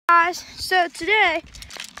Guys, so today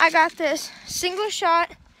I got this single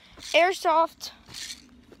shot Airsoft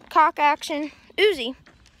cock action Uzi.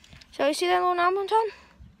 So you see that little knob on top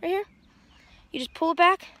right here? You just pull it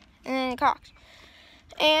back and then it cocks.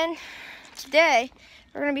 And today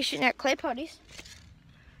we're gonna be shooting at clay putties.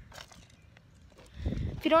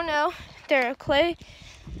 If you don't know, they're clay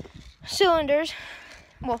cylinders,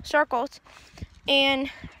 well, circles,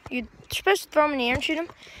 and you're supposed to throw them in the air and shoot them,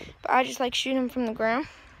 but I just like shooting them from the ground.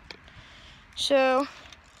 So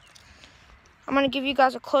I'm gonna give you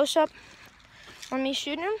guys a close-up on me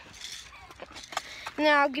shooting them, and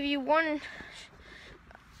then I'll give you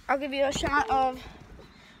a shot of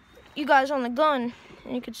you guys on the gun,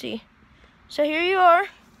 and you can see. So here you are,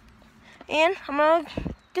 and I'm gonna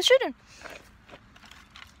get shooting.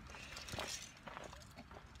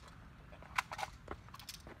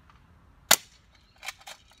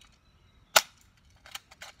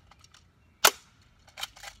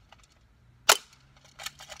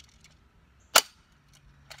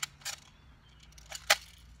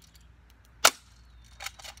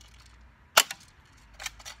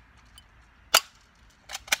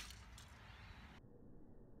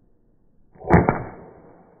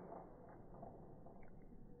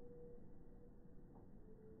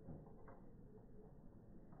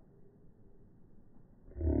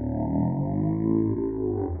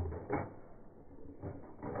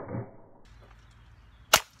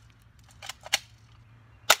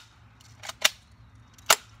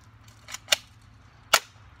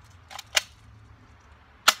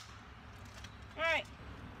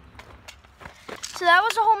 So that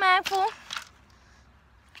was a whole mag full.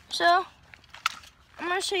 So I'm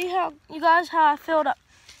gonna show you guys how I filled up.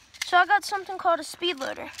 So I got something called a speed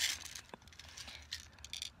loader.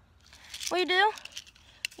 What you do,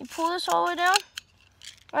 you pull this all the way down,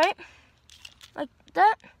 right? Like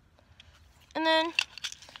that. And then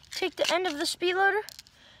take the end of the speed loader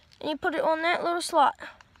and you put it on that little slot.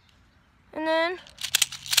 And then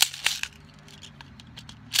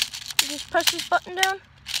you just press this button down.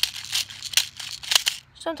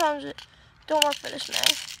 Sometimes it don't work for this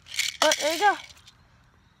mag, but there you go.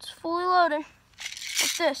 It's fully loaded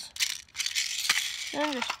with this.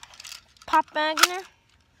 Then just pop mag in there,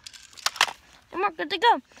 and we're good to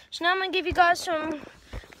go. So now I'm gonna give you guys some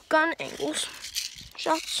gun angles,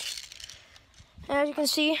 shots. As you can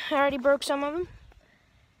see, I already broke some of them.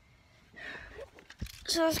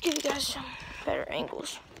 So let's give you guys some better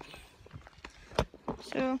angles.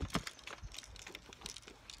 So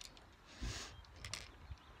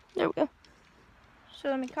there we go. So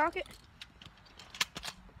let me cock it.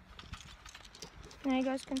 Now you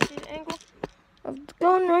guys can see the angle of the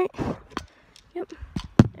gun, right? Yep.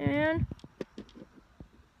 And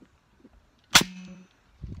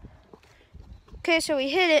okay, so we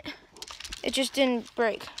hit it. It just didn't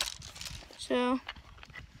break. So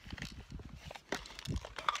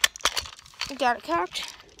we got it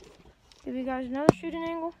cocked. Give you guys another shooting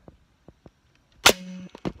angle.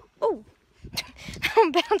 Oh!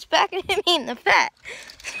 Bounce back and hit me in the fat.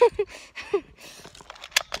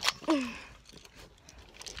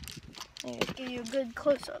 Let's give you a good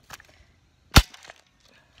close-up.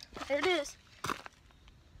 There it is.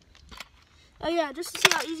 Oh yeah, just to see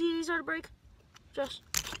how easy these are to break. Just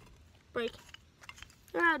break.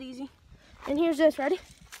 They're not easy. And here's this, ready?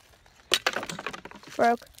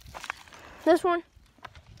 Broke. This one.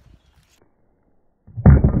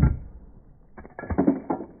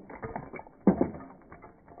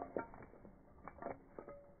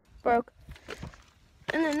 Broke.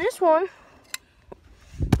 And then this one,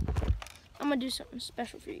 I'm gonna do something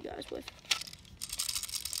special for you guys with.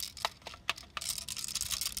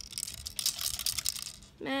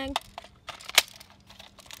 Mag.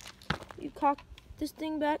 You cock this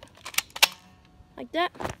thing back like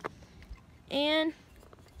that, and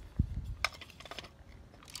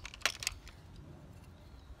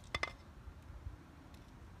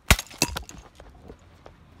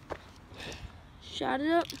shot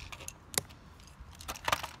it up.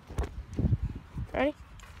 Ready?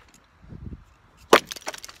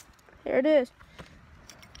 There it is.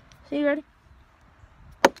 See, ready?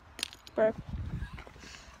 Broke.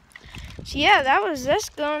 So yeah, that was this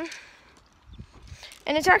gun.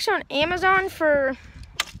 And it's actually on Amazon for,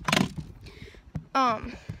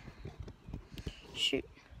 shoot,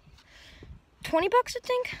 20 bucks, I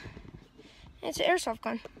think. And it's an airsoft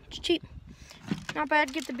gun. It's cheap. Not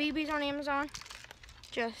bad. Get the BBs on Amazon.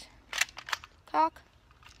 Just cock,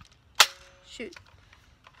 shoot.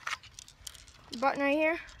 Button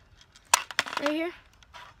right here,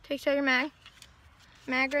 takes out your mag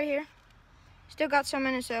right here. Still got some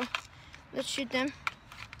in it, so let's shoot them.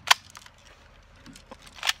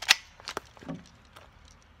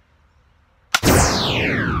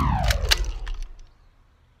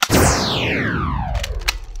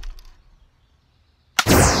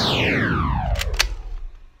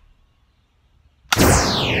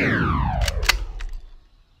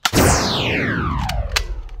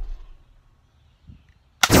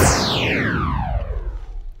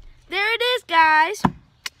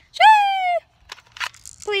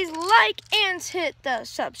 like and hit the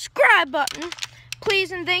subscribe button,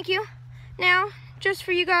 please and thank you. Now, just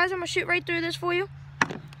for you guys, I'm gonna shoot right through this for you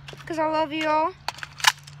because I love you all,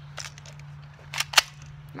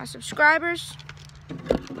 my subscribers.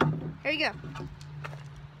 There you go.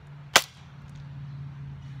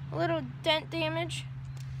 A little dent damage.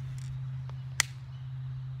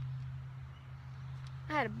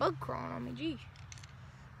 I had a bug crawling on me, gee.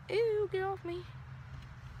 Ew, get off me.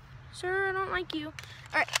 Sir, I don't like you.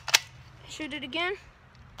 Alright, shoot it again.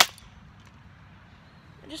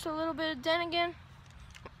 Just a little bit of dent again.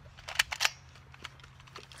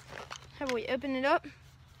 How we open it up?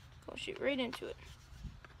 Go shoot right into it.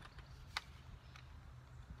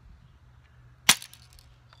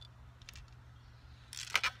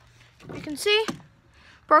 You can see,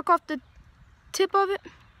 broke off the tip of it.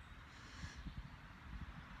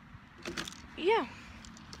 Yeah,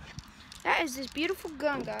 that is this beautiful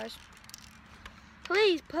gun, guys.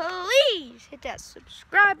 Please, please hit that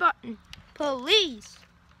subscribe button, please.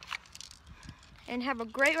 And have a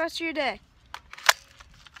great rest of your day.